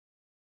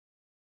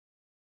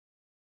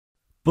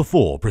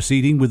Before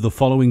proceeding with the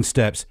following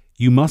steps,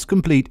 you must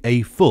complete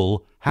a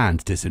full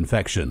hand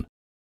disinfection.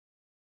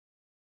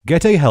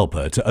 Get a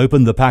helper to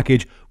open the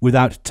package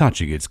without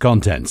touching its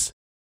contents.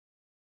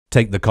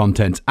 Take the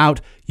contents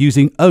out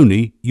using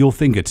only your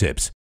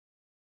fingertips.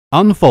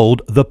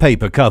 Unfold the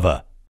paper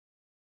cover.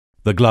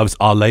 The gloves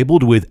are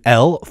labelled with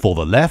L for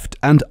the left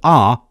and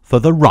R for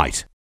the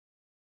right.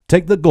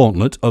 Take the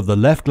gauntlet of the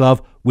left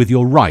glove with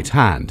your right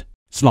hand.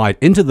 Slide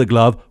into the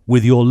glove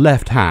with your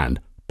left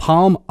hand,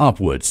 palm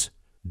upwards.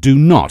 Do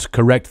not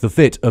correct the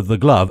fit of the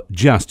glove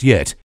just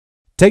yet.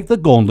 Take the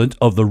gauntlet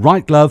of the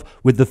right glove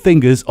with the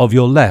fingers of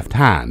your left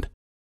hand.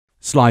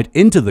 Slide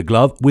into the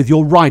glove with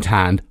your right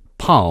hand,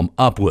 palm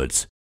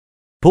upwards.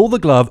 Pull the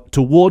glove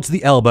towards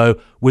the elbow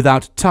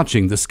without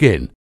touching the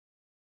skin.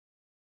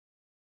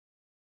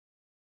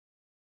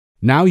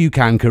 Now you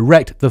can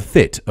correct the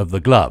fit of the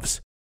gloves.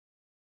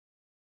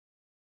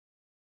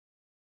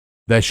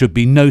 There should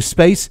be no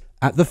space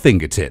at the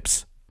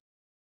fingertips.